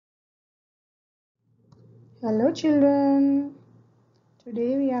Hello children,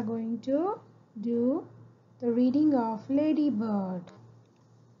 today we are going to do the reading of Ladybird.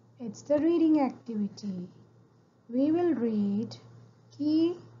 It's the reading activity. We will read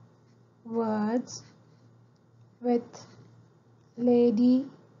key words with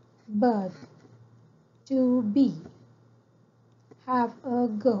Ladybird. To be. Have a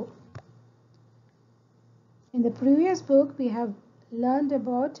go. In the previous book we have learned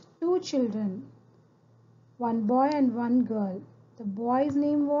about two children. One boy and one girl. The boy's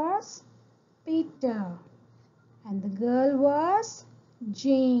name was Peter and the girl was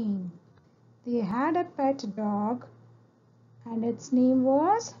Jane. They had a pet dog and its name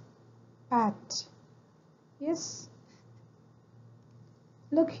was Pat. Yes.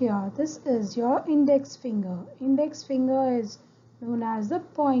 Look here, this is your index finger. Index finger is known as the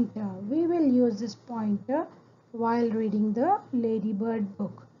pointer. We will use this pointer while reading the Ladybird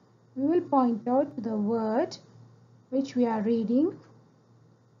book. We will point out the word which we are reading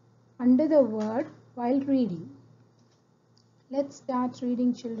under the word while reading. Let's start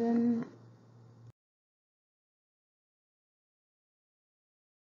reading, children.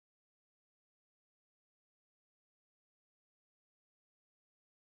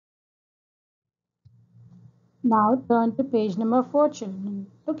 Now turn to page number 4, children.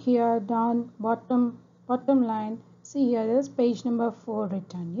 Look here, down bottom line. See, here is page number 4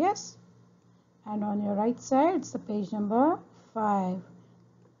 written. Yes, and on your right side it's the page number 5.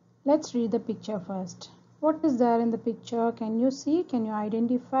 Let's read the picture first. What is there in the picture? Can you see? Can you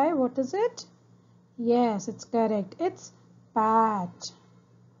identify? What is it? Yes, it's correct. It's Pat.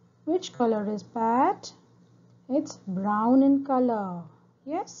 Which color is Pat? It's brown in color.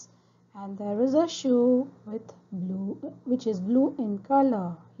 Yes, and there is a shoe with blue, which is blue in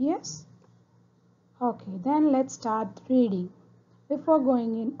color. Yes. Okay, then let's start reading. Before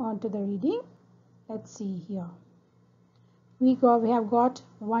going on to the reading, let's see here. We have got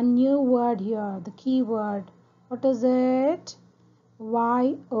one new word here, the key word. What is it?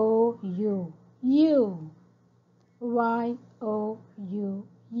 Y-O-U. U. Y-O-U.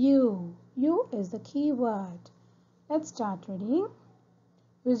 U. U is the key word. Let's start reading.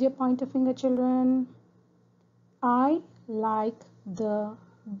 Use your pointer finger, children. I like the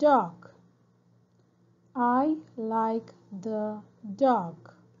dog. I like the dog.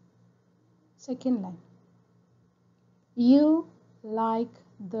 Second line. You like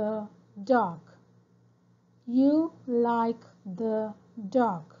the dog. You like the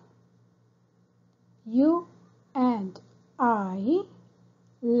dog. You and I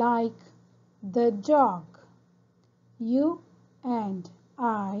like the dog. You and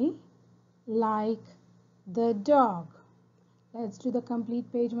I like the dog. Let's do the complete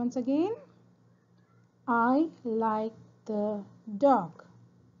page once again. I like the dog.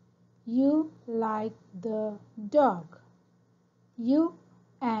 You like the dog. You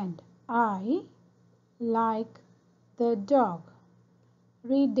and I like the dog.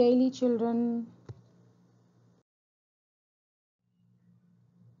 Read daily, children.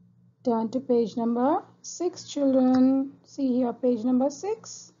 Turn to page number 6, children. See here, page number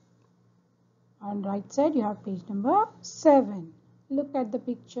 6. On right side, you have page number 7. Look at the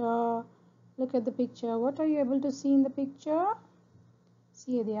picture. Look at the picture. What are you able to see in the picture?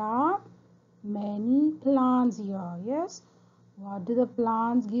 See, there are many plants here. Yes. What do the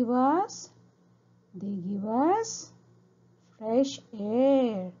plants give us? They give us fresh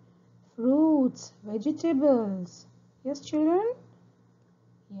air, fruits, vegetables. Yes, children?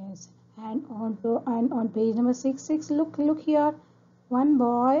 Yes. And on page number 6, look here. One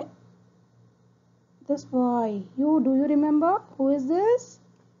boy. This boy. Do you remember who is this?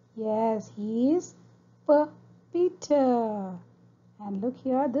 Yes, he is Peter. And look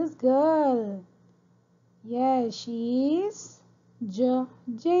here, this girl. Yes, she is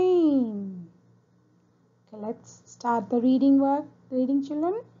Jane. Okay, let's start the reading work. Reading,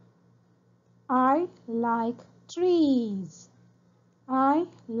 children. I like trees. I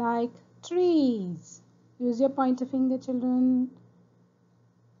like trees. Use your pointer finger, children.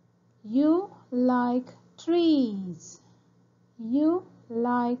 You like trees. You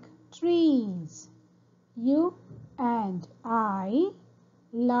like trees. You and I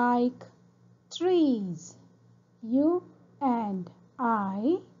like trees. You and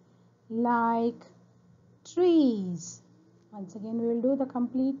I like trees. Once again, we will do the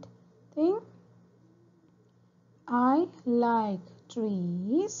complete thing. I like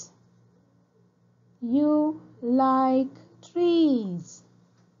trees. You like trees.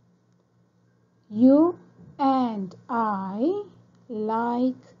 You and I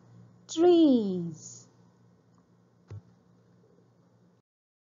like trees.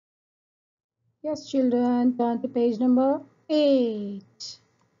 Yes, children, turn to page number 8.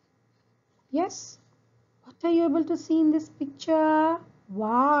 Yes, what are you able to see in this picture?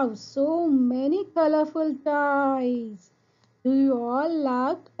 Wow, so many colorful toys. Do you all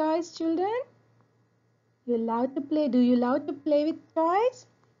love toys, children? You love to play. Do you love to play with toys?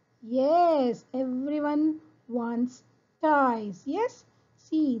 Yes, everyone wants toys. Yes,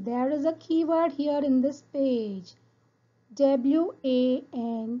 see, there is a keyword here in this page. W-A-N-T,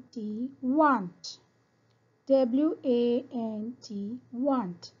 want. W-A-N-T,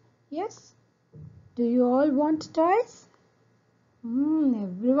 want. Yes, do you all want toys?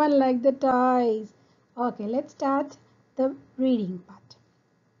 Everyone like the toys. Okay, let's start the reading part.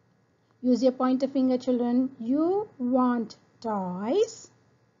 Use your pointer finger, children. You want toys.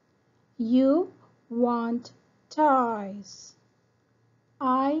 You want toys.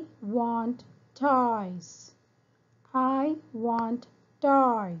 I want toys. I want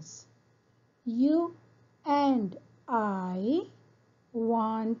toys. You and I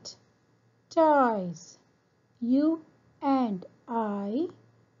want toys. You and I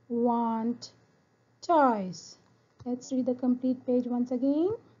want toys. Let's read the complete page once again.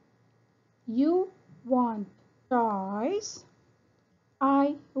 You want toys.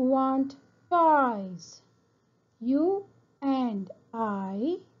 I want toys. You and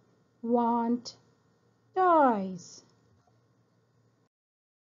I want toys.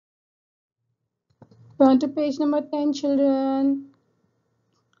 Turn to page number 10, children.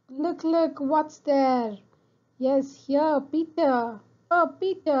 Look, what's there? Yes, here, Peter. Oh,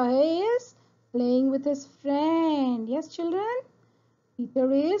 Peter, he is playing with his friend. Yes, children?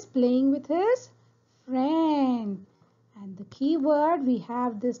 Peter is playing with his friend. And the key word we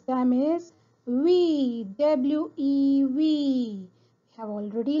have this time is we. W-E-V. We have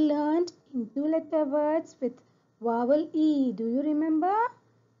already learned in two-letter words with vowel E. Do you remember?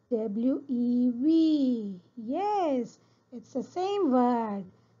 W-E-V. Yes, it's the same word.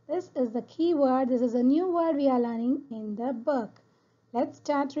 This is the key word. This is a new word we are learning in the book. Let's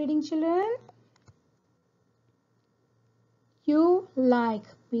start reading, children. You like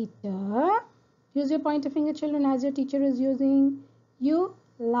Peter. Use your pointer finger, children, as your teacher is using. You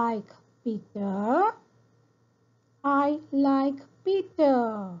like Peter. I like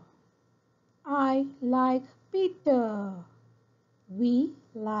Peter. I like Peter. We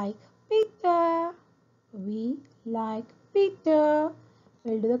like Peter. We like Peter.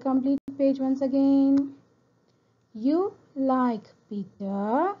 We'll do the complete page once again. You like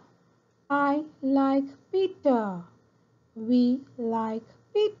Peter. I like Peter. We like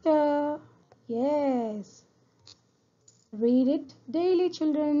Peter. Yes. Read it daily,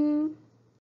 children.